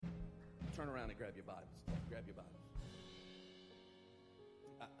turn around and grab your Bibles. Grab your Bibles.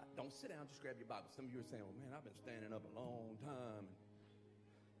 Don't sit down, just grab your Bible. Some of you are saying, oh man, I've been standing up a long time.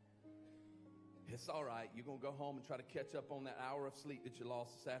 It's all right. You're going to go home and try to catch up on that hour of sleep that you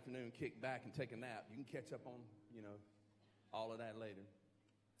lost this afternoon, kick back and take a nap. You can catch up on, all of that later.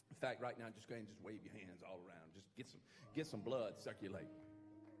 In fact, right now, just go ahead and just wave your hands all around. Just get some blood circulating.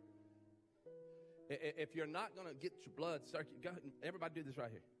 If you're not going to get your blood circulating, everybody do this right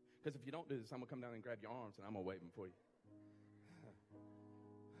here. Because if you don't do this, I'm going to come down and grab your arms and I'm going to wave them for you.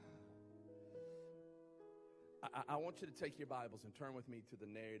 I want you to take your Bibles and turn with me to the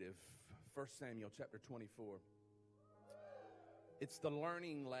narrative, 1 Samuel chapter 24. It's the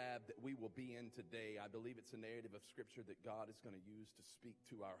learning lab that we will be in today. I believe it's a narrative of Scripture that God is going to use to speak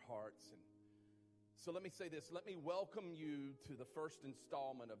to our hearts. And so let me say this. Let me welcome you to the first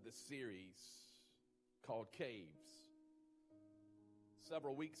installment of this series called Caves.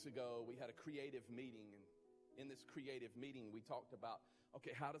 Several weeks ago, we had a creative meeting, and in this creative meeting, we talked about,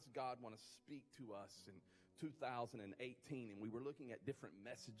 okay, how does God want to speak to us in 2018? And we were looking at different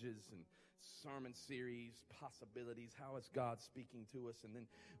messages and sermon series, possibilities. How is God speaking to us? And then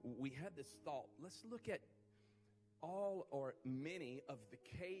we had this thought, let's look at all or many of the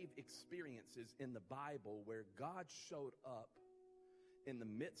cave experiences in the Bible where God showed up in the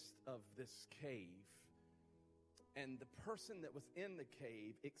midst of this cave. And the person that was in the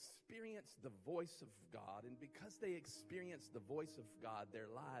cave experienced the voice of God. And because they experienced the voice of God, their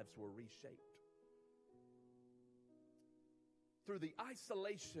lives were reshaped. Through the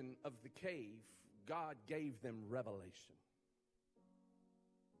isolation of the cave, God gave them revelation.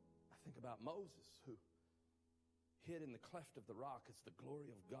 I think about Moses, who hid in the cleft of the rock as the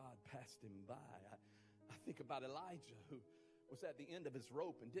glory of God passed him by. I think about Elijah, who was at the end of his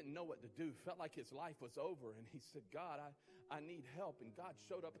rope and didn't know what to do, felt like his life was over. And he said, God, I need help. And God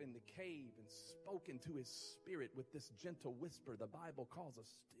showed up in the cave and spoke into his spirit with this gentle whisper the Bible calls a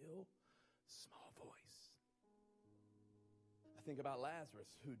still, small voice. I think about Lazarus,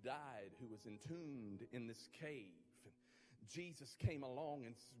 who died, who was entombed in this cave. And Jesus came along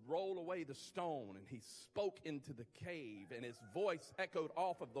and rolled away the stone, and he spoke into the cave, and his voice echoed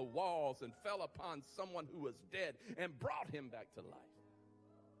off of the walls and fell upon someone who was dead and brought him back to life.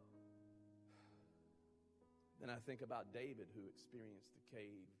 Then I think about David, who experienced the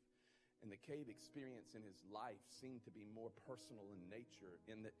cave, and the cave experience in his life seemed to be more personal in nature,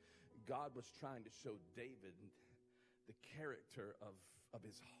 in that God was trying to show David the character of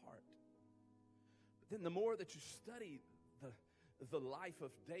his heart. But then the more that you study the life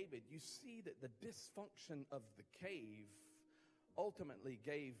of David, you see that the dysfunction of the cave ultimately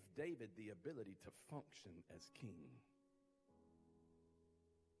gave David the ability to function as king.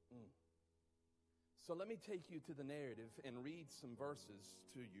 So let me take you to the narrative and read some verses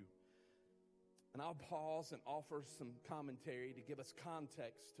to you. And I'll pause and offer some commentary to give us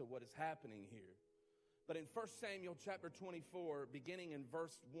context to what is happening here. But in 1 Samuel chapter 24, beginning in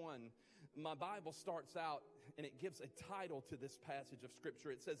verse 1, my Bible starts out and it gives a title to this passage of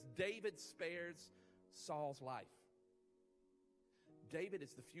Scripture. It says, David spares Saul's life. David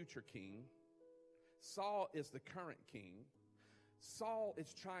is the future king. Saul is the current king. Saul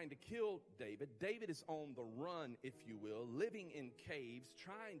is trying to kill David. David is on the run, if you will, living in caves,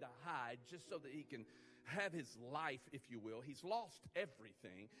 trying to hide just so that he can have his life, if you will. He's lost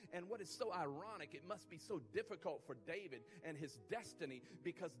everything. And what is so ironic, it must be so difficult for David and his destiny,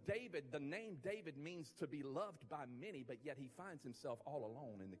 because David, the name David means to be loved by many, but yet he finds himself all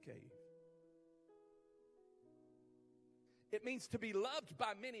alone in the cave. It means to be loved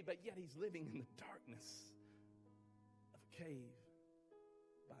by many, but yet he's living in the darkness of a cave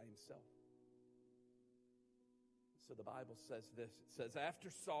by himself. So the Bible says this. It says, after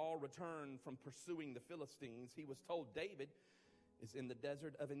Saul returned from pursuing the Philistines, he was told David is in the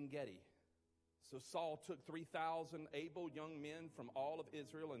desert of En-Gedi. So Saul took 3,000 able young men from all of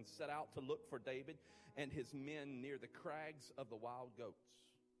Israel and set out to look for David and his men near the crags of the wild goats.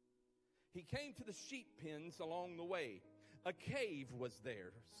 He came to the sheep pens along the way. A cave was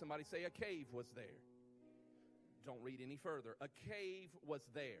there. Somebody say, a cave was there. Don't read any further. A cave was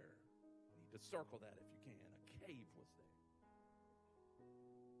there. You need to circle that if you can. A cave was there.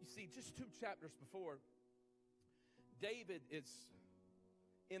 You see, just 2 chapters before, David is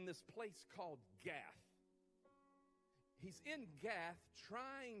in this place called Gath. He's in Gath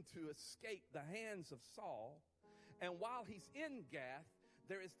trying to escape the hands of Saul. And while he's in Gath,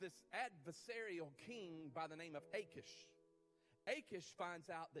 there is this adversarial king by the name of Achish. Achish finds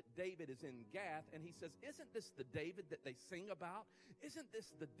out that David is in Gath, and he says, isn't this the David that they sing about? Isn't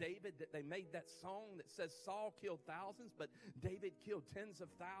this the David that they made that song that says Saul killed thousands, but David killed tens of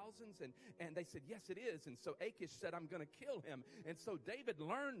thousands? And they said, yes, it is. And so Achish said, I'm going to kill him. And so David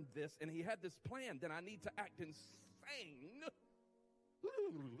learned this, and he had this plan, that I need to act insane.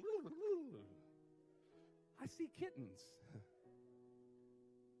 I see kittens.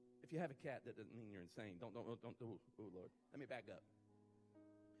 If you have a cat, that doesn't mean you're insane. Don't, oh Lord. Let me back up.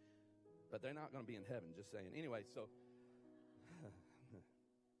 But they're not going to be in heaven, just saying. Anyway, so,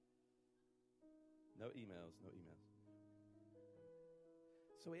 no emails.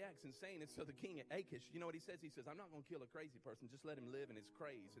 So he acts insane, and so the king Achish, you know what he says? He says, I'm not going to kill a crazy person, just let him live in his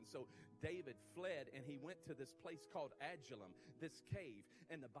craze. And so David fled, and he went to this place called Adullam, this cave.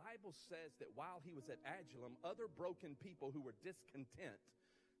 And the Bible says that while he was at Adullam, other broken people who were discontent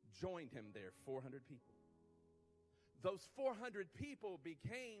joined him there, 400 people. Those 400 people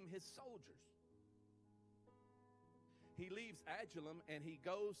became his soldiers. He leaves Adullam and he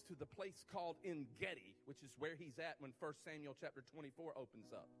goes to the place called En-Gedi, which is where he's at when 1 Samuel chapter 24 opens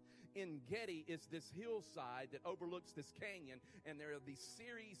up. En-Gedi is this hillside that overlooks this canyon, and there are these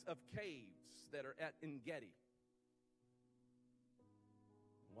series of caves that are at En-Gedi.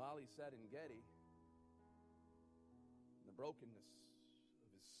 While he sat in En-Gedi, the brokenness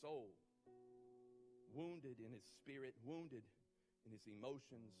of his soul, wounded in his spirit, wounded in his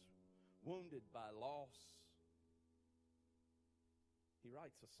emotions, wounded by loss, he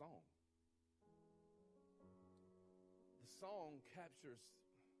writes a song. The song captures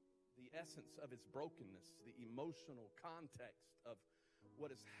the essence of his brokenness, the emotional context of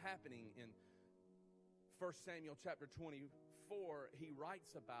what is happening in 1 Samuel chapter 24. He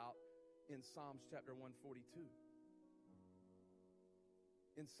writes about in Psalms chapter 142.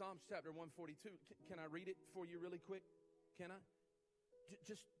 In Psalms chapter 142, can I read it for you really quick? Can I?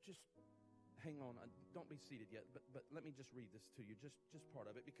 Just hang on. Don't be seated yet, but let me just read this to you, just part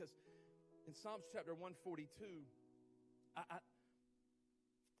of it. Because in Psalms chapter 142,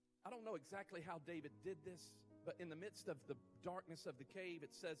 I don't know exactly how David did this, but in the midst of the darkness of the cave,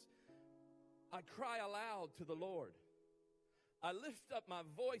 it says, I cry aloud to the Lord. I lift up my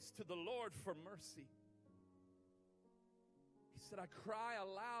voice to the Lord for mercy. He said, I cry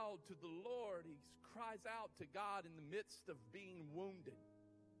aloud to the Lord. He cries out to God in the midst of being wounded.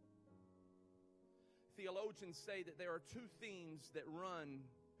 Theologians say that there are two themes that run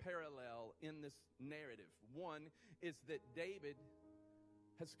parallel in this narrative. One is that David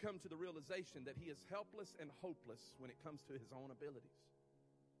has come to the realization that he is helpless and hopeless when it comes to his own abilities.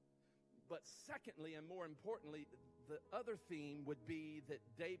 But secondly, and more importantly, the other theme would be that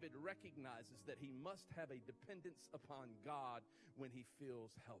David recognizes that he must have a dependence upon God when he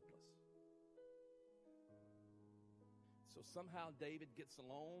feels helpless. So somehow David gets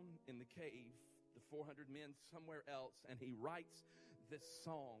alone in the cave, the 400 men somewhere else, and he writes this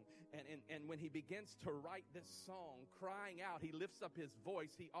song. And when he begins to write this song, crying out, he lifts up his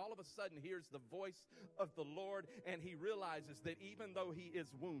voice. He all of a sudden hears the voice of the Lord, and he realizes that even though he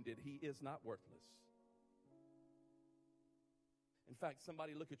is wounded, he is not worthless. In fact,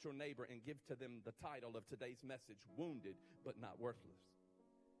 somebody look at your neighbor and give to them the title of today's message, Wounded But Not Worthless.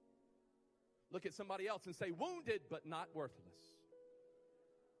 Look at somebody else and say, wounded but not worthless.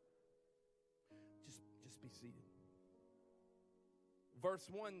 Just be seated. Verse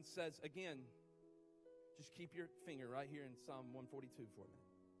 1 says, again, just keep your finger right here in Psalm 142 for a minute.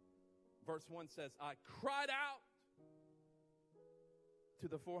 Verse 1 says, I cried out to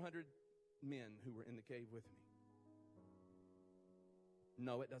the 400 men who were in the cave with me.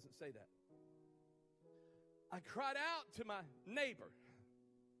 No, it doesn't say that. I cried out to my neighbor.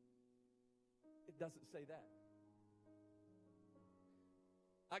 It doesn't say that.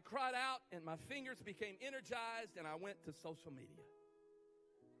 I cried out and my fingers became energized and I went to social media.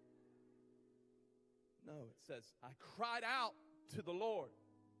 No, it says, I cried out to the Lord.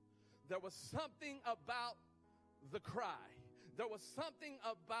 There was something about the cry. There was something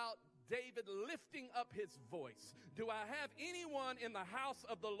about David lifting up his voice. Do I have anyone in the house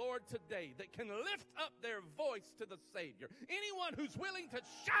of the Lord today that can lift up their voice to the Savior? Anyone who's willing to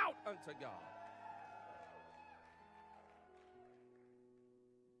shout unto God?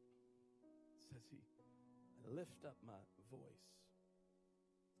 It says I lift up my voice.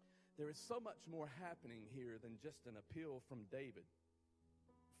 There is so much more happening here than just an appeal from David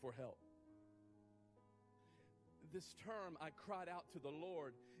for help. This term, I cried out to the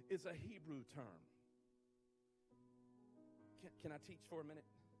Lord, is a Hebrew term. Can I teach for a minute?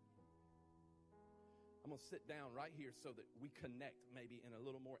 I'm going to sit down right here so that we connect maybe in a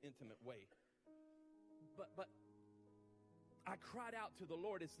little more intimate way. But I cried out to the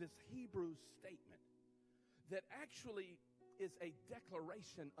Lord is this Hebrew statement that actually is a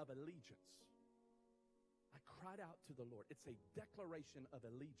declaration of allegiance. I cried out to the Lord. It's a declaration of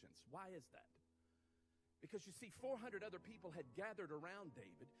allegiance. Why is that? Because you see, 400 other people had gathered around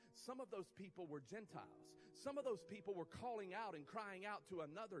David. Some of those people were Gentiles. Some of those people were calling out and crying out to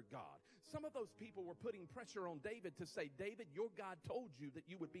another God. Some of those people were putting pressure on David to say, David, your God told you that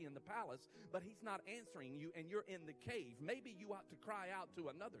you would be in the palace, but he's not answering you and you're in the cave. Maybe you ought to cry out to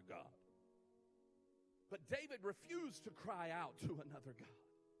another God. But David refused to cry out to another God.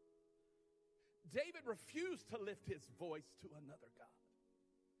 David refused to lift his voice to another God.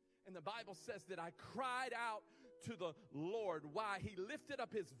 And the Bible says that I cried out to the Lord. Why? He lifted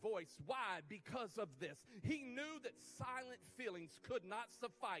up his voice. Why? Because of this. He knew that silent feelings could not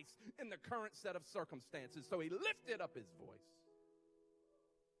suffice in the current set of circumstances. So he lifted up his voice.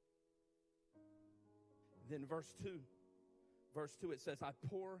 Then verse 2. Verse 2, it says, I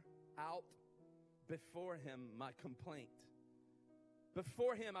pour out before him my complaint.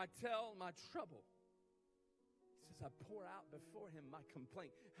 Before him I tell my trouble. I pour out before him my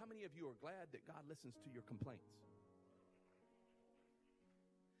complaint. How many of you are glad that God listens to your complaints?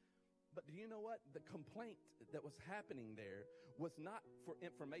 But do you know what? The complaint that was happening there was not for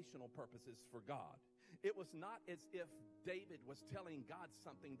informational purposes for God. It was not as if David was telling God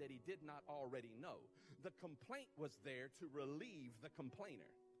something that he did not already know. The complaint was there to relieve the complainer.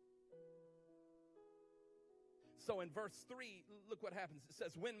 So in verse 3, look what happens. It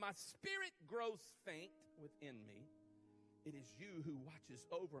says, when my spirit grows faint within me, it is you who watches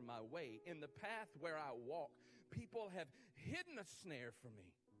over my way. In the path where I walk, people have hidden a snare for me.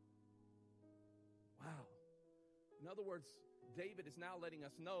 Wow. In other words, David is now letting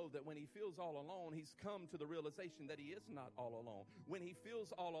us know that when he feels all alone, he's come to the realization that he is not all alone. When he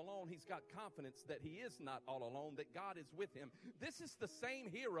feels all alone, he's got confidence that he is not all alone, that God is with him. This is the same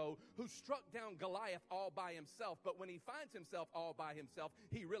hero who struck down Goliath all by himself, but when he finds himself all by himself,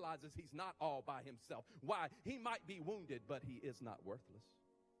 he realizes he's not all by himself. Why? He might be wounded, but he is not worthless.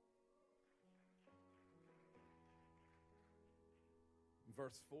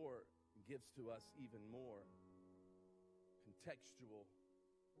 Verse 4 gives to us even more contextual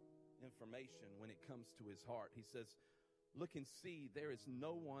information when it comes to his heart. He says, look and see, there is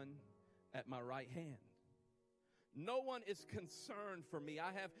no one at my right hand. No one is concerned for me.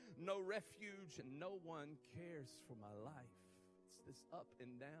 I have no refuge and no one cares for my life. It's this up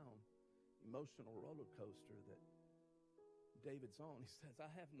and down emotional roller coaster that David's on. He says,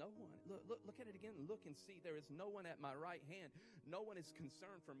 I have no one. Look at it again. Look and see, there is no one at my right hand. No one is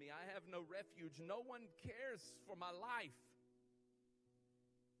concerned for me. I have no refuge. No one cares for my life.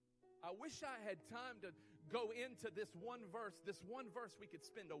 I wish I had time to go into this one verse we could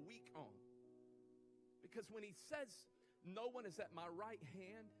spend a week on. Because when he says, no one is at my right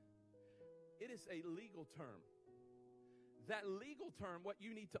hand, it is a legal term. That legal term, what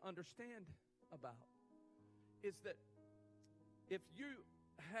you need to understand about is that if you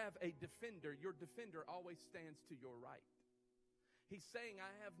have a defender, your defender always stands to your right. He's saying,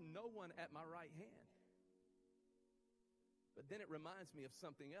 I have no one at my right hand. But then it reminds me of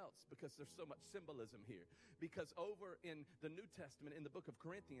something else because there's so much symbolism here. Because over in the New Testament, in the book of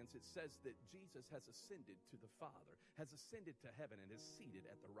Corinthians, it says that Jesus has ascended to the Father, has ascended to heaven, and is seated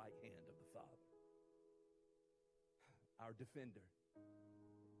at the right hand of the Father. Our defender,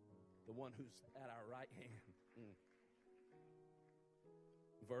 the one who's at our right hand.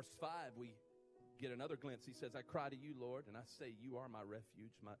 Verse 5, we get another glimpse. He says, I cry to you, Lord, and I say, you are my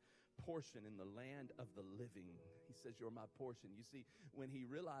refuge, my portion in the land of the living. He says, you're my portion. You see, when he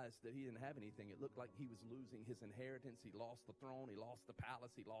realized that he didn't have anything, it looked like he was losing his inheritance. He lost the throne. He lost the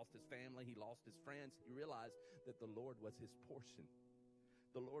palace. He lost his family. He lost his friends. He realized that the Lord was his portion.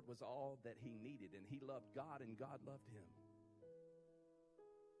 The Lord was all that he needed, and he loved God, and God loved him.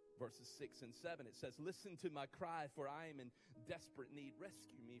 Verses 6 and 7, it says, listen to my cry, for I am in desperate need.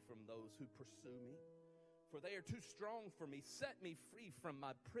 Rescue me from those who pursue me, for they are too strong for me. Set me free from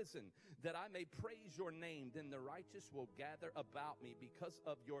my prison, that I may praise your name. Then the righteous will gather about me because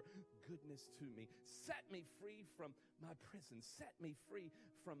of your goodness to me. Set me free from my prison. Set me free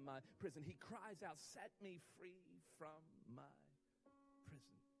from my prison. He cries out, set me free from my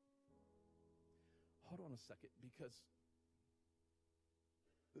prison. Hold on a second, because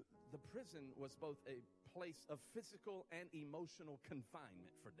the prison was both a place of physical and emotional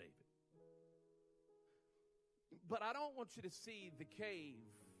confinement for David. But I don't want you to see the cave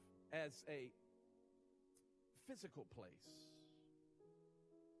as a physical place,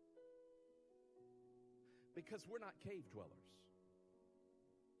 because we're not cave dwellers.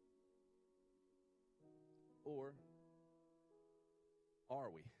 Or are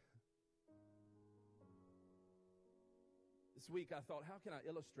we? This week I thought, how can I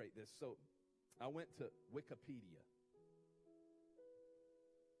illustrate this? So I went to Wikipedia.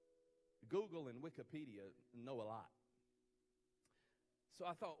 Google and Wikipedia know a lot. So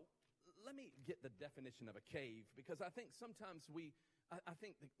I thought, let me get the definition of a cave, because I think sometimes I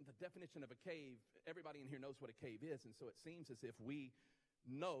think the definition of a cave, everybody in here knows what a cave is, and so it seems as if we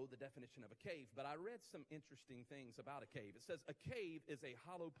know the definition of a cave. But I read some interesting things about a cave. It says a cave is a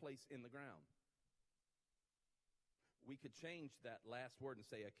hollow place in the ground. We could change that last word and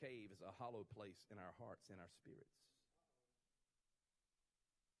say a cave is a hollow place in our hearts, in our spirits.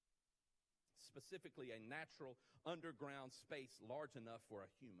 Specifically, a natural underground space large enough for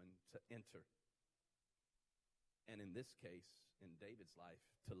a human to enter. And in this case, in David's life,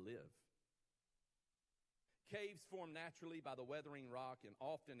 to live. Caves form naturally by the weathering rock and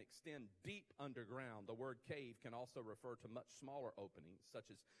often extend deep underground. The word cave can also refer to much smaller openings, such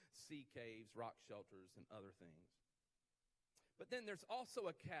as sea caves, rock shelters, and other things. But then there's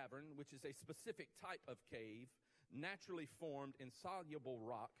also a cavern, which is a specific type of cave, naturally formed in soluble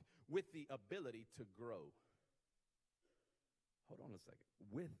rock with the ability to grow. Hold on a second.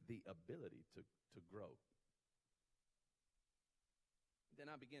 With the ability to grow. Then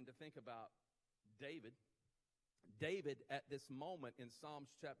I began to think about David. David, at this moment in Psalms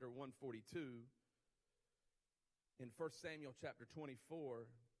chapter 142, in 1 Samuel chapter 24,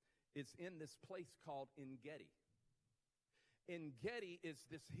 is in this place called En-Gedi. En-Gedi is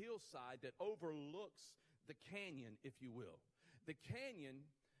this hillside that overlooks the canyon, if you will. The canyon,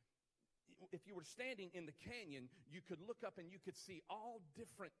 if you were standing in the canyon, you could look up and you could see all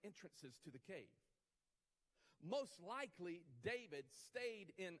different entrances to the cave. Most likely, David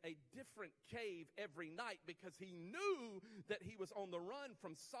stayed in a different cave every night because he knew that he was on the run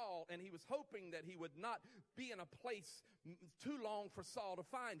from Saul, and he was hoping that he would not be in a place too long for Saul to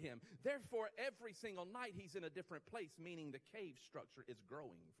find him. Therefore, every single night he's in a different place, meaning the cave structure is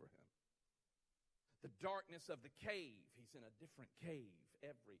growing for him. The darkness of the cave, he's in a different cave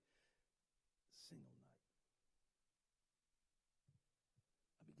every single night.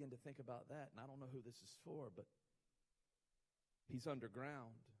 I begin to think about that, and I don't know who this is for, but he's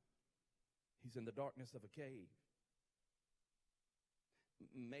underground. He's in the darkness of a cave.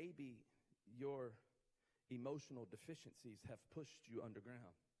 Maybe your emotional deficiencies have pushed you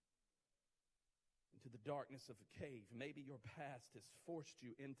underground into the darkness of a cave. Maybe your past has forced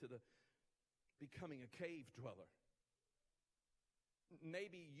you into becoming a cave dweller.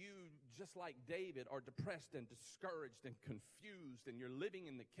 Maybe you, just like David, are depressed and discouraged and confused, and you're living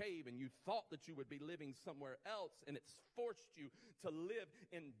in the cave, and you thought that you would be living somewhere else, and it's forced you to live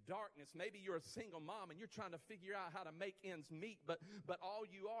in darkness. Maybe you're a single mom and you're trying to figure out how to make ends meet, but all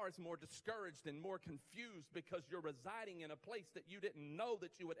you are is more discouraged and more confused because you're residing in a place that you didn't know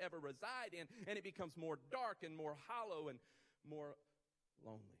that you would ever reside in, and it becomes more dark and more hollow and more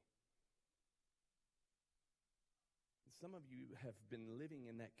lonely. Some of you have been living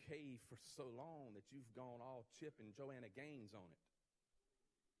in that cave for so long that you've gone all Chip and Joanna Gaines on it.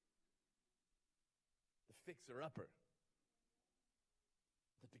 The fixer-upper.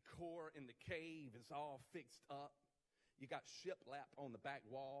 The decor in the cave is all fixed up. You got shiplap on the back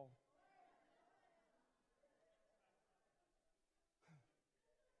wall.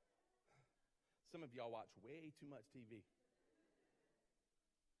 Some of y'all watch way too much TV.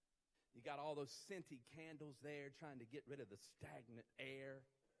 You got all those scenty candles there trying to get rid of the stagnant air.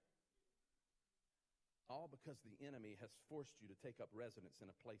 All because the enemy has forced you to take up residence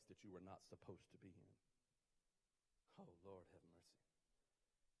in a place that you were not supposed to be in. Oh, Lord, have mercy.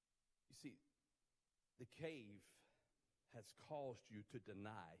 You see, the cave has caused you to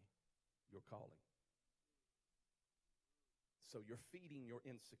deny your calling. So you're feeding your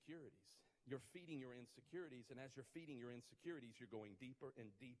insecurities. You're feeding your insecurities, and as you're feeding your insecurities, you're going deeper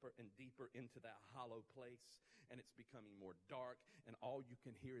and deeper and deeper into that hollow place, and it's becoming more dark, and all you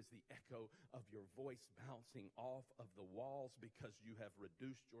can hear is the echo of your voice bouncing off of the walls because you have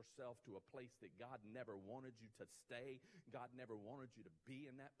reduced yourself to a place that God never wanted you to stay. God never wanted you to be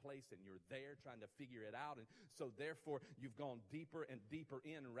in that place, and you're there trying to figure it out, and so therefore you've gone deeper and deeper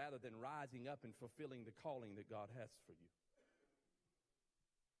in rather than rising up and fulfilling the calling that God has for you.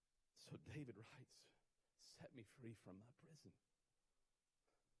 So David writes, set me free from my prison.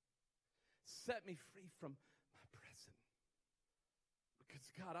 Set me free from my prison. Because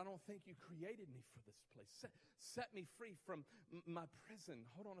God, I don't think you created me for this place. Set me free from my prison.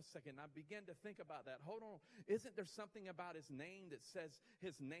 Hold on a second. I began to think about that. Hold on. Isn't there something about his name that says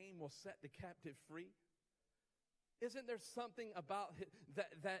his name will set the captive free? Isn't there something about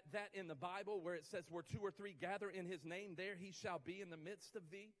that in the Bible where it says, where 2 or 3 gather in his name, there he shall be in the midst of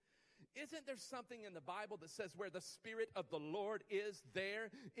thee? Isn't there something in the Bible that says where the Spirit of the Lord is, there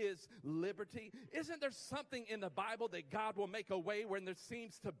is liberty? Isn't there something in the Bible that God will make a way when there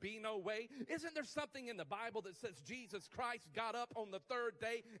seems to be no way? Isn't there something in the Bible that says Jesus Christ got up on the 3rd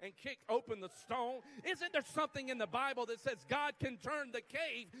day and kicked open the stone? Isn't there something in the Bible that says God can turn the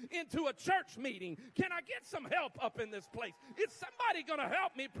cave into a church meeting? Can I get some help up in this place? Is somebody going to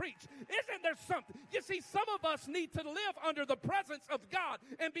help me preach? Isn't there something? You see, some of us need to live under the presence of God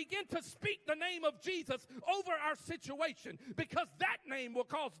and begin to speak the name of Jesus over our situation, because that name will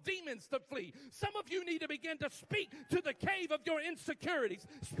cause demons to flee. Some of you need to begin to speak to the cave of your insecurities.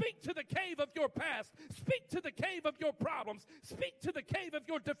 Speak to the cave of your past. Speak to the cave of your problems. Speak to the cave of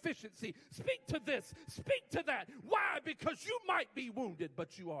your deficiency. Speak to this. Speak to that. Why? Because you might be wounded,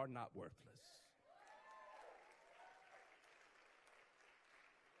 but you are not worthless.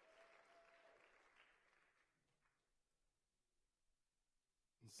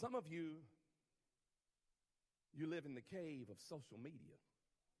 Some of you live in the cave of social media.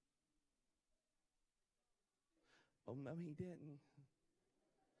 Oh, no, he didn't.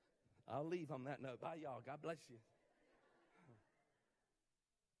 I'll leave on that note. Bye, y'all. God bless you.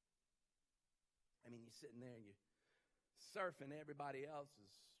 I mean, you're sitting there and you're surfing everybody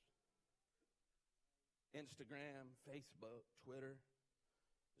else's Instagram, Facebook, Twitter,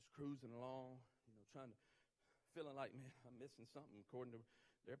 just cruising along, trying to, feeling like, man, I'm missing something according to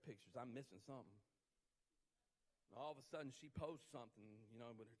their pictures. I'm missing something. And all of a sudden, she posts something,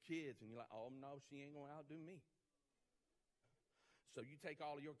 with her kids, and you're like, oh, no, she ain't going to outdo me. So you take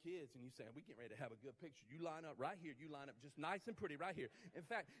all of your kids and you say, we getting ready to have a good picture. You line up right here. You line up just nice and pretty right here. In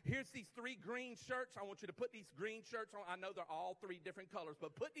fact, here's these 3 green shirts. I want you to put these green shirts on. I know they're all 3 different colors,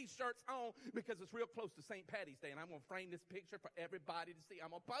 but put these shirts on because it's real close to St. Patty's Day, and I'm going to frame this picture for everybody to see.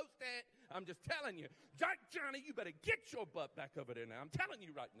 I'm going to post it. I'm just telling you. Johnny, you better get your butt back over there now. I'm telling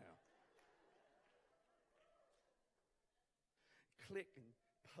you right now. Click and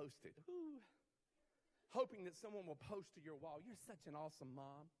post it. Ooh. Hoping that someone will post to your wall, you're such an awesome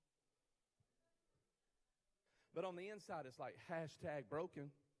mom. But on the inside, it's like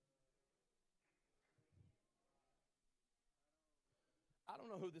 #broken. I don't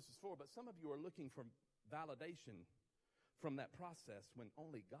know who this is for, but some of you are looking for validation from that process when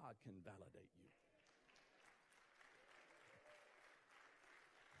only God can validate you.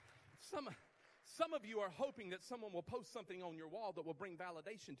 Some of you are hoping that someone will post something on your wall that will bring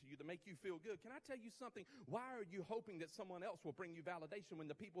validation to you to make you feel good. Can I tell you something? Why are you hoping that someone else will bring you validation when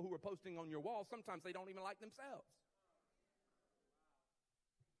the people who are posting on your wall, sometimes they don't even like themselves?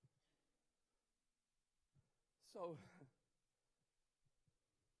 So,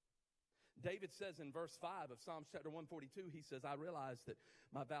 David says in verse 5 of Psalms chapter 142, he says, I realize that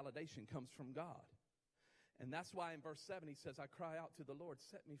my validation comes from God. And that's why in verse 7 he says, I cry out to the Lord,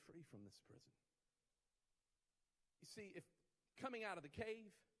 set me free from this prison. You see, if coming out of the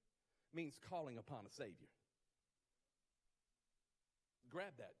cave means calling upon a Savior.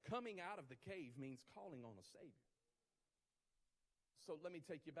 Grab that. Coming out of the cave means calling on a Savior. So let me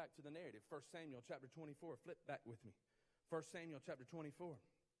take you back to the narrative. 1 Samuel chapter 24. Flip back with me. 1 Samuel chapter 24.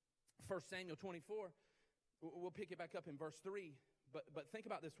 1 Samuel 24, we'll pick it back up in verse 3. But think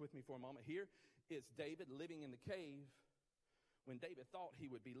about this with me for a moment. Here is David living in the cave when David thought he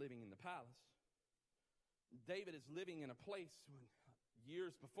would be living in the palace. David is living in a place when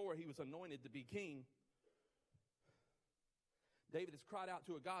years before he was anointed to be king. David has cried out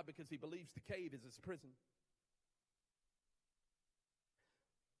to a God because he believes the cave is his prison.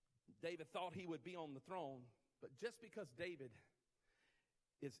 David thought he would be on the throne, but just because David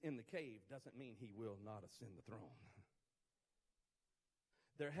is in the cave doesn't mean he will not ascend the throne.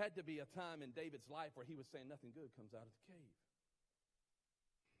 There had to be a time in David's life where he was saying nothing good comes out of the cave.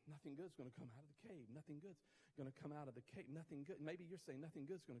 Nothing good's going to come out of the cave. Nothing good's going to come out of the cave. Nothing good. Maybe you're saying nothing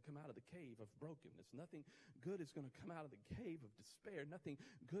good's going to come out of the cave of brokenness. Nothing good is going to come out of the cave of despair. Nothing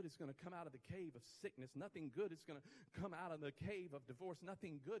good is going to come out of the cave of sickness. Nothing good is going to come out of the cave of divorce.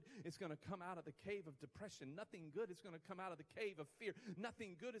 Nothing good is going to come out of the cave of depression. Nothing good is going to come out of the cave of fear.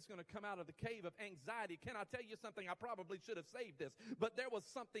 Nothing good is going to come out of the cave of anxiety. Can I tell you something? I probably should have saved this, but there was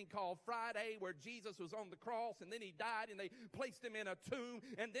something called Friday where Jesus was on the cross and then he died and they placed him in a tomb.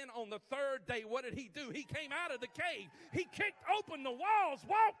 And then on the 3rd day, what did he do? He came out of the cave. He kicked open the walls,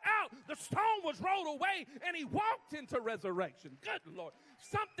 walked out. The stone was rolled away, and he walked into resurrection. Good Lord.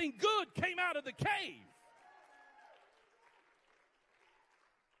 Something good came out of the cave.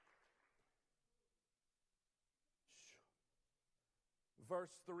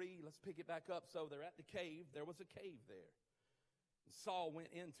 verse 3. Let's pick it back up. So they're at the cave. There was a cave there. Saul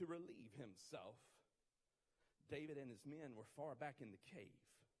went in to relieve himself. David and his men were far back in the cave.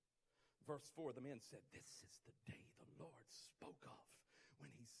 Verse 4, the men said, "This is the day the Lord spoke of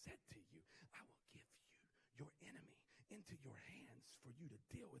when he said to you, I will give you your enemy into your hands for you to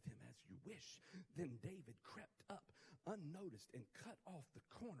deal with him as you wish." Then David crept up unnoticed and cut off the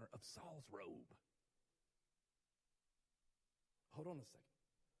corner of Saul's robe. Hold on a second.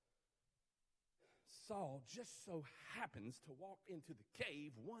 Saul just so happens to walk into the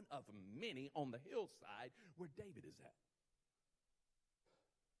cave, one of many on the hillside where David is at.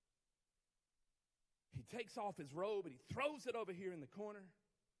 He takes off his robe and he throws it over here in the corner,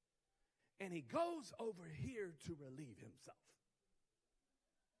 and he goes over here to relieve himself.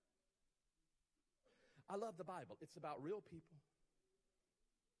 I love the Bible. It's about real people,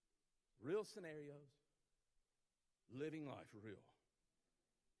 real scenarios, living life real.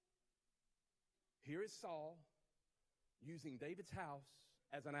 Here is Saul using David's house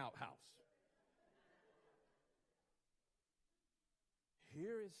as an outhouse.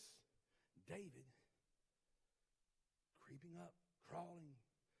 Here is David creeping up, crawling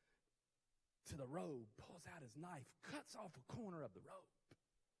to the robe, pulls out his knife, cuts off a corner of the robe.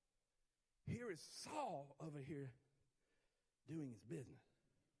 Here is Saul over here doing his business.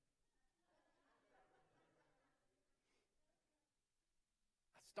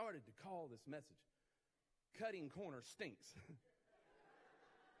 I started to call this message, "Cutting Corners Stinks."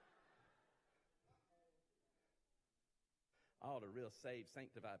 All the real saved,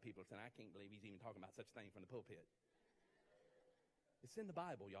 sanctified people saying, "I can't believe he's even talking about such a thing from the pulpit." It's in the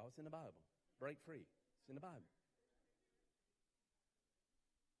Bible, y'all. It's in the Bible. Break free. It's in the Bible.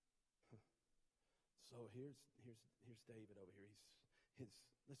 So here's David over here.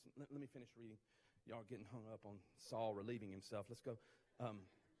 Listen, let me finish reading. Y'all getting hung up on Saul relieving himself. Let's go.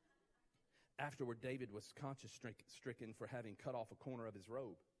 Afterward, David was conscience-stricken for having cut off a corner of his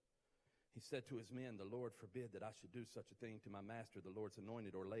robe. He said to his men, "The Lord forbid that I should do such a thing to my master, the Lord's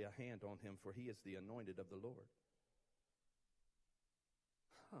anointed, or lay a hand on him, for he is the anointed of the Lord."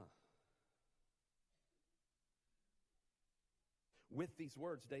 With these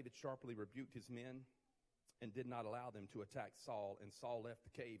words, David sharply rebuked his men and did not allow them to attack Saul. And Saul left the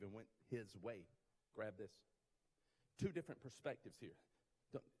cave and went his way. Grab this. Two different perspectives here.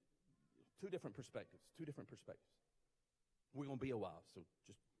 Two different perspectives. We're going to be a while, so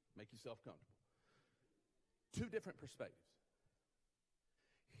just make yourself comfortable. Two different perspectives.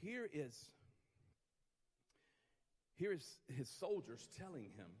 Here is his soldiers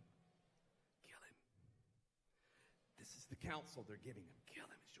telling him, "Kill him." This is the counsel they're giving him. Kill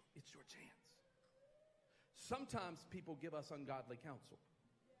him. It's your chance. Sometimes people give us ungodly counsel.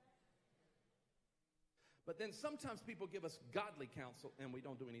 But then sometimes people give us godly counsel and we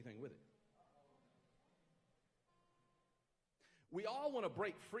don't do anything with it. We all want to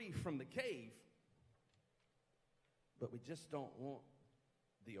break free from the cave, but we just don't want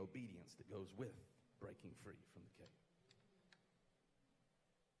the obedience that goes with breaking free from the cave.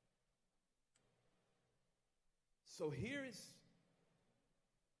 So here is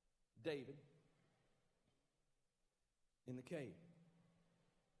David in the cave,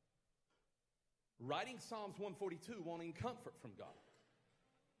 writing Psalms 142, wanting comfort from God.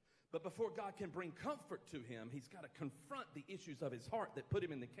 But before God can bring comfort to him, he's got to confront the issues of his heart that put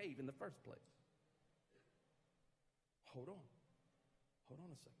him in the cave in the first place. Hold on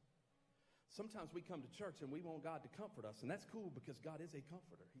a second. Sometimes we come to church and we want God to comfort us, and that's cool because God is a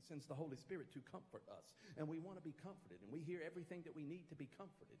comforter. He sends the Holy Spirit to comfort us, and we want to be comforted, and we hear everything that we need to be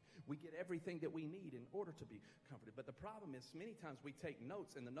comforted. We get everything that we need in order to be comforted. But the problem is many times we take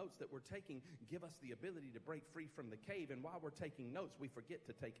notes, and the notes that we're taking give us the ability to break free from the cave, and while we're taking notes, we forget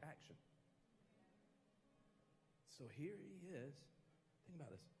to take action. So here he is. Think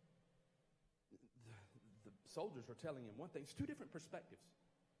about this. The soldiers are telling him one thing. It's two different perspectives.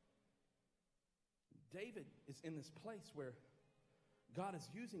 David is in this place where God is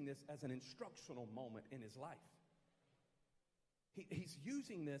using this as an instructional moment in his life. He's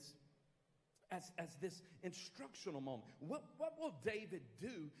using this as this instructional moment. What will David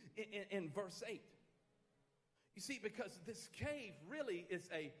do in verse 8? You see, because this cave really is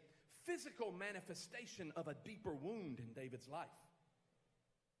a physical manifestation of a deeper wound in David's life.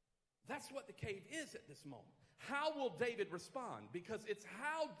 That's what the cave is at this moment. How will David respond? Because it's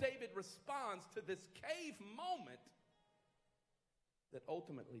how David responds to this cave moment that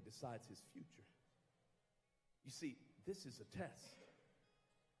ultimately decides his future. You see, this is a test.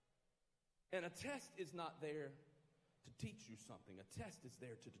 And a test is not there to teach you something. A test is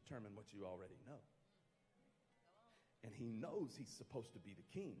there to determine what you already know. And he knows he's supposed to be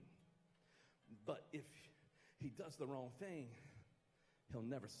the king. But if he does the wrong thing, he'll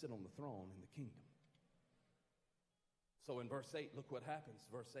never sit on the throne in the kingdom. So in verse 8, look what happens.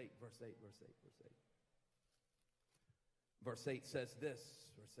 Verse 8. Verse 8 says this.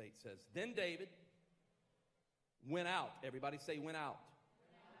 Verse 8 says, then David went out. Everybody say went out.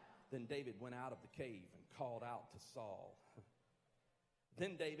 Then David went out of the cave and called out to Saul.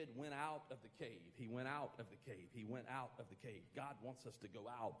 Then David went out of the cave. He went out of the cave. He went out of the cave. God wants us to go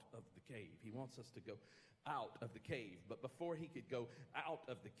out of the cave. He wants us to go out of the cave. But before he could go out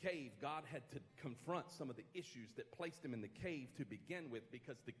of the cave, God had to confront some of the issues that placed him in the cave to begin with,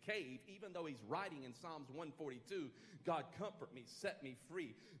 because the cave, even though he's writing in Psalms 142, God comfort me, set me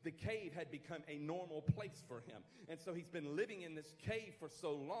free, the cave had become a normal place for him. And so he's been living in this cave for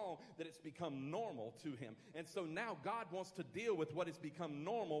so long that it's become normal to him. And so now God wants to deal with what has become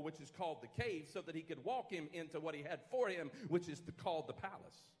normal, which is called the cave, so that he could walk him into what he had for him, which is called the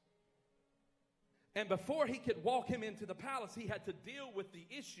palace. And before he could walk him into the palace, he had to deal with the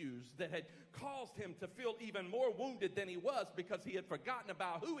issues that had caused him to feel even more wounded than he was, because he had forgotten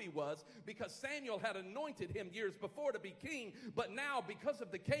about who he was, because Samuel had anointed him years before to be king. But now, because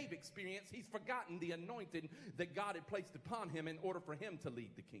of the cave experience, he's forgotten the anointing that God had placed upon him in order for him to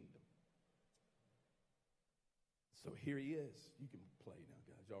lead the kingdom. So here he is. You can play now,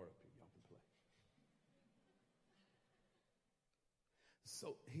 guys. Y'all are up here. Y'all can play.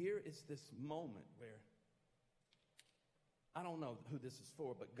 So here is this moment where, I don't know who this is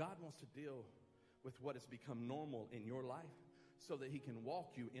for, but God wants to deal with what has become normal in your life so that he can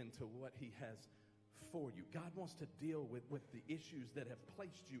walk you into what he has for you. God wants to deal with the issues that have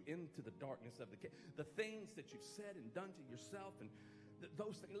placed you into the darkness of the cave, the things that you've said and done to yourself, and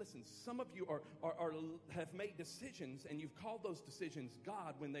those things. Listen, some of you have made decisions, and you've called those decisions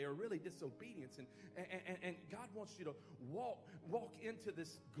God when they are really disobedience. And God wants you to walk into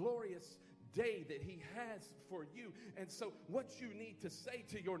this glorious day that he has for you. And so what you need to say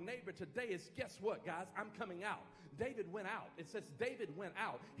to your neighbor today is, guess what, guys? I'm coming out. David went out. It says David went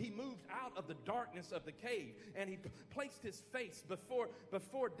out. He moved out of the darkness of the cave, and he placed his face before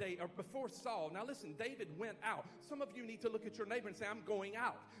Saul. Now listen, David went out. Some of you need to look at your neighbor and say, I'm going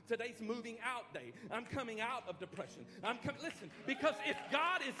out. Today's moving out day. I'm coming out of depression. Listen, because if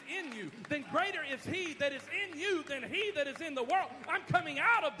God is in you, then greater is he that is in you than he that is in the world. I'm coming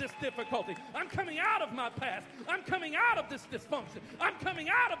out of this difficulty. I'm coming out of my past. I'm coming out of this dysfunction. I'm coming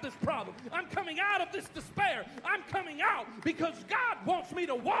out of this problem. I'm coming out of this despair. I'm coming out because God wants me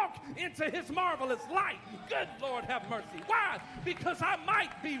to walk into his marvelous light. Good Lord, have mercy. Why? Because I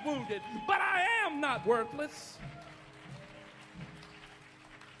might be wounded, but I am not worthless.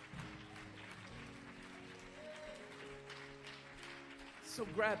 So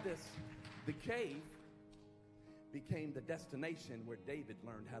grab this. The cave became the destination where David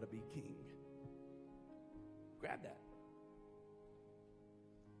learned how to be king. Grab that.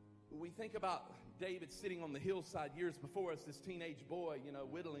 We think about David sitting on the hillside years before us, this teenage boy,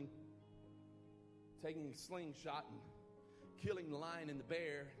 whittling, taking a slingshot and killing the lion and the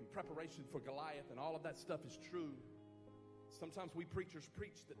bear in preparation for Goliath, and all of that stuff is true. Sometimes we preachers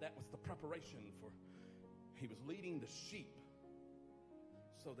preach that was the preparation for, he was leading the sheep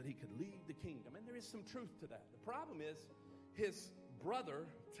so that he could lead the kingdom. And there is some truth to that. The problem is his brother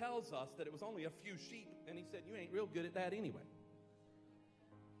tells us that it was only a few sheep, and he said, you ain't real good at that anyway.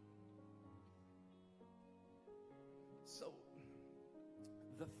 So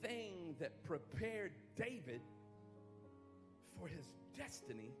the thing that prepared David for his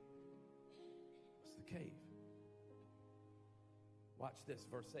destiny was the cave. Watch this,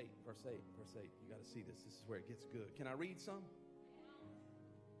 verse 8. You got to see this. This is where it gets good. Can I read some?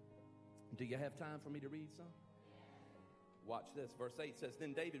 Do you have time for me to read some? Watch this. Verse 8 says,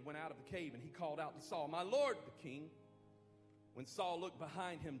 then David went out of the cave, and he called out to Saul, my Lord, the king. When Saul looked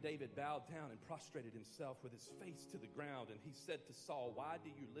behind him, David bowed down and prostrated himself with his face to the ground. And he said to Saul, why do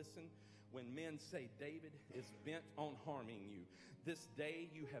you listen when men say David is bent on harming you? This day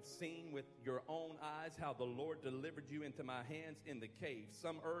you have seen with your own eyes how the Lord delivered you into my hands in the cave.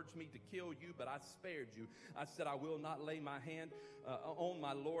 Some urged me to kill you, but I spared you. I said, I will not lay my hand on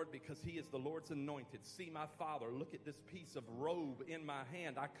my Lord, because he is the Lord's anointed. See, my father, look at this piece of robe in my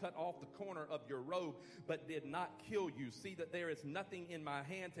hand. I cut off the corner of your robe, but did not kill you. See that there is nothing in my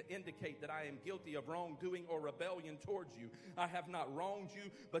hand to indicate that I am guilty of wrongdoing or rebellion towards you. I have not wronged you,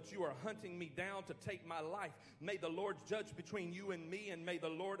 but you are hunted hunting me down to take my life. May the Lord judge between you and me, and may the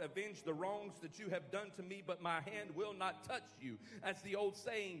Lord avenge the wrongs that you have done to me, but my hand will not touch you. As the old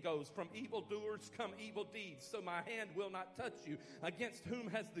saying goes, from evildoers come evil deeds, so my hand will not touch you. Against whom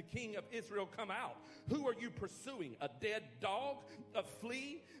has the king of Israel come out? Who are you pursuing? A dead dog? A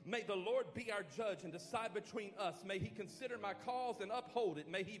flea? May the Lord be our judge and decide between us. May he consider my cause and uphold it.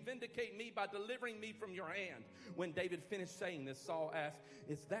 May he vindicate me by delivering me from your hand. When David finished saying this, Saul asked,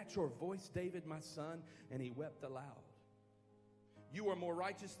 is that your voice, David, my son? And he wept aloud. You are more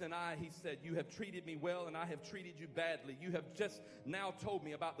righteous than I, he said. You have treated me well, and I have treated you badly. You have just now told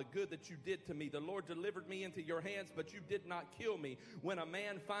me about the good that you did to me. The Lord delivered me into your hands, but you did not kill me. When a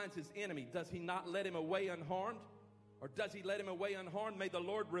man finds his enemy, does he not let him away unharmed? Or does he let him away unharmed? May the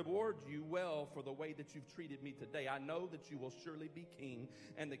Lord reward you well for the way that you've treated me today. I know that you will surely be king,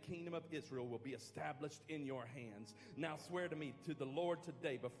 and the kingdom of Israel will be established in your hands. Now swear to me, to the Lord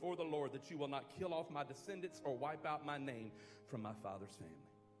today, before the Lord, that you will not kill off my descendants or wipe out my name from my father's family.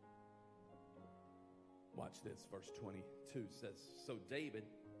 Watch this. Verse 22 says, so David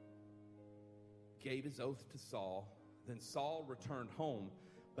gave his oath to Saul. Then Saul returned home,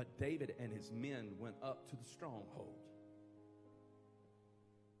 but David and his men went up to the stronghold.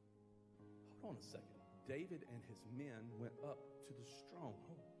 Hold on a second. David and his men went up to the stronghold.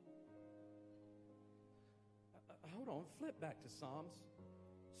 Hold on. Flip back to Psalms.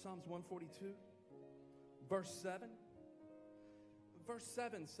 Psalms 142. Verse 7. Verse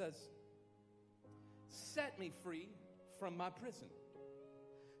 7 says, set me free from my prison,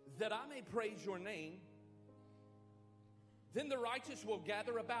 that I may praise your name. Then the righteous will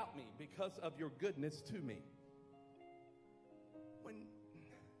gather about me because of your goodness to me. When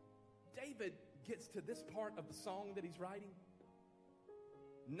David gets to this part of the song that he's writing,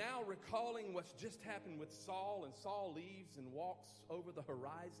 now recalling what's just happened with Saul, and Saul leaves and walks over the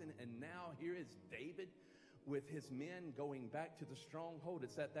horizon, and now here is David with his men going back to the stronghold.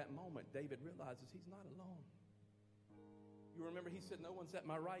 It's at that moment David realizes he's not alone. You remember he said, no one's at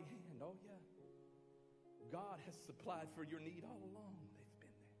my right hand. Oh yeah. God has supplied for your need all along. They've been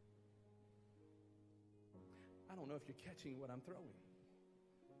there. I don't know if you're catching what I'm throwing,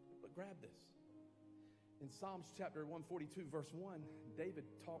 but grab this. In Psalms chapter 142, verse 1, David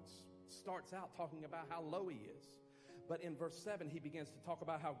starts out talking about how low he is. But in verse 7, he begins to talk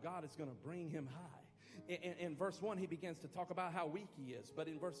about how God is going to bring him high. In verse 1, he begins to talk about how weak he is. But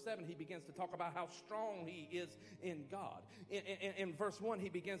in verse 7, he begins to talk about how strong he is in God. In verse 1, he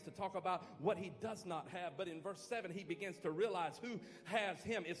begins to talk about what he does not have. But in verse 7, he begins to realize who has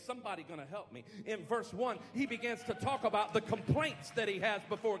him. Is somebody going to help me? In verse 1, he begins to talk about the complaints that he has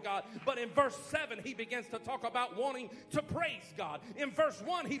before God. But in verse 7, he begins to talk about wanting to praise God. In verse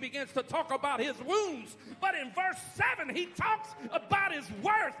 1, he begins to talk about his wounds. But in verse 7, he talks about his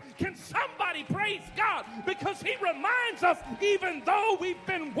worth. Can somebody praise God? Because he reminds us, even though we've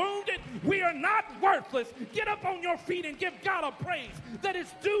been wounded, we are not worthless. Get up on your feet and give God a praise that is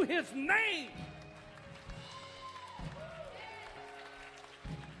due his name.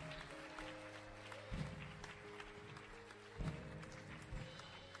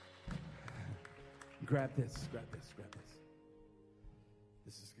 Grab this, grab this, grab this.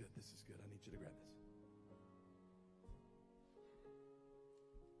 This is good, this is good. I need you to grab this.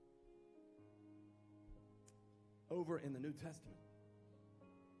 Over in the New Testament.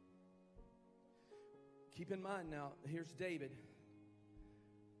 Keep in mind now, here's David,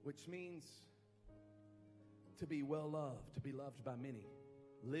 which means to be well loved, to be loved by many,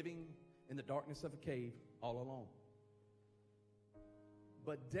 living in the darkness of a cave all alone.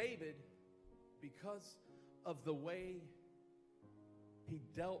 But David, because of the way he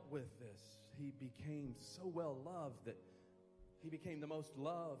dealt with this, he became so well loved that he became the most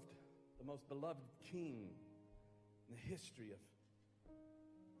loved, the most beloved king in the history of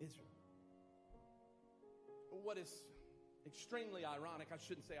Israel. What is extremely ironic, I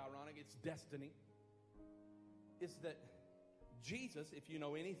shouldn't say ironic, it's destiny, is that Jesus, if you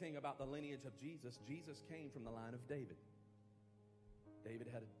know anything about the lineage of Jesus, Jesus came from the line of David. David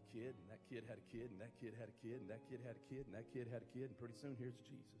had a kid, and that kid had a kid, and that kid had a kid, and that kid had a kid, and that kid had a kid, and pretty soon here's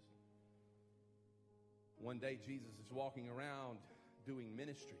Jesus. One day Jesus is walking around doing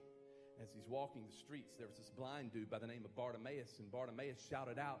ministry. As he's walking the streets, there was this blind dude by the name of Bartimaeus, and Bartimaeus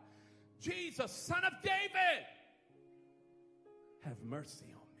shouted out, Jesus, son of David, have mercy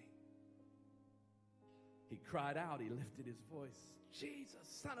on me. He cried out, he lifted his voice, Jesus,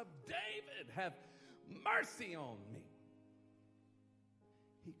 son of David, have mercy on me.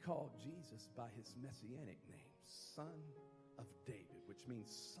 He called Jesus by his messianic name, Son of David, which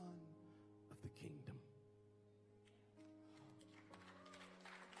means son of the kingdom.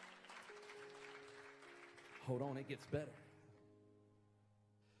 Hold on, it gets better.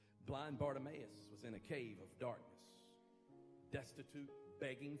 Blind Bartimaeus was in a cave of darkness, destitute,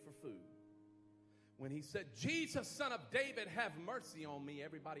 begging for food. When he said, Jesus, son of David, have mercy on me,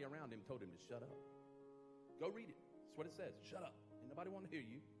 everybody around him told him to shut up. Go read it. That's what it says. Shut up. Ain't nobody want to hear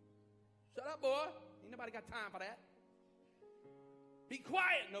you. Shut up, boy. Ain't nobody got time for that. Be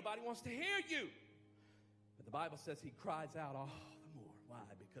quiet. Nobody wants to hear you. But the Bible says he cries out all the more. Why?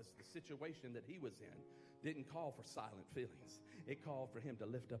 Because the situation that he was in didn't call for silent feelings. It called for him to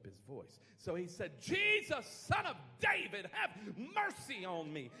lift up his voice. So he said, Jesus, son of David, have mercy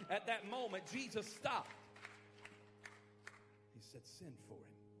on me. At that moment, Jesus stopped. He said, send for him.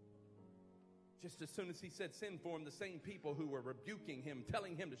 Just as soon as he said send for him, the same people who were rebuking him,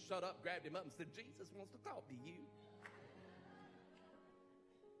 telling him to shut up, grabbed him up and said, Jesus wants to talk to you.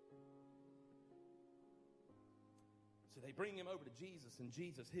 So they bring him over to Jesus, and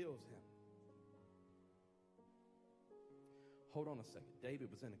Jesus heals him. Hold on a second. David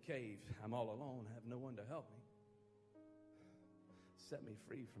was in a cave. I'm all alone. I have no one to help me. Set me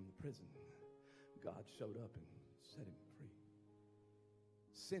free from the prison. God showed up and set him free.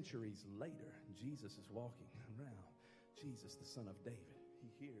 Centuries later, Jesus is walking around. Jesus, the son of David.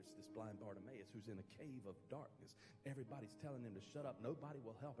 He hears this blind Bartimaeus who's in a cave of darkness. Everybody's telling him to shut up. Nobody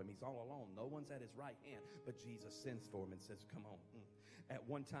will help him. He's all alone. No one's at his right hand. But Jesus sends for him and says, come on. At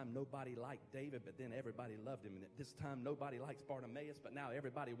one time, nobody liked David, but then everybody loved him. And at this time, nobody likes Bartimaeus, but now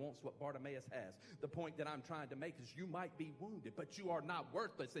everybody wants what Bartimaeus has. The point that I'm trying to make is you might be wounded, but you are not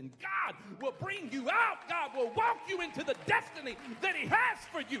worthless. And God will bring you out. God will walk you into the destiny that he has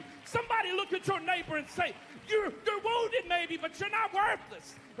for you. Somebody look at your neighbor and say, you're wounded maybe, but you're not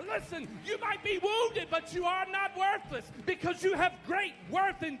worthless. Listen, you might be wounded, but you are not worthless because you have great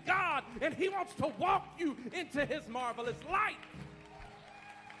worth in God, and he wants to walk you into his marvelous light.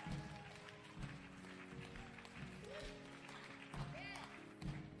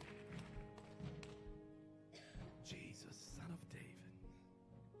 Jesus, son of David.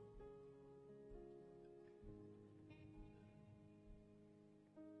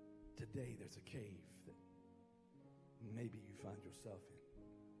 Today there's a cave that maybe you find yourself in.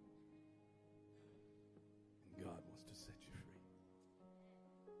 And God wants to set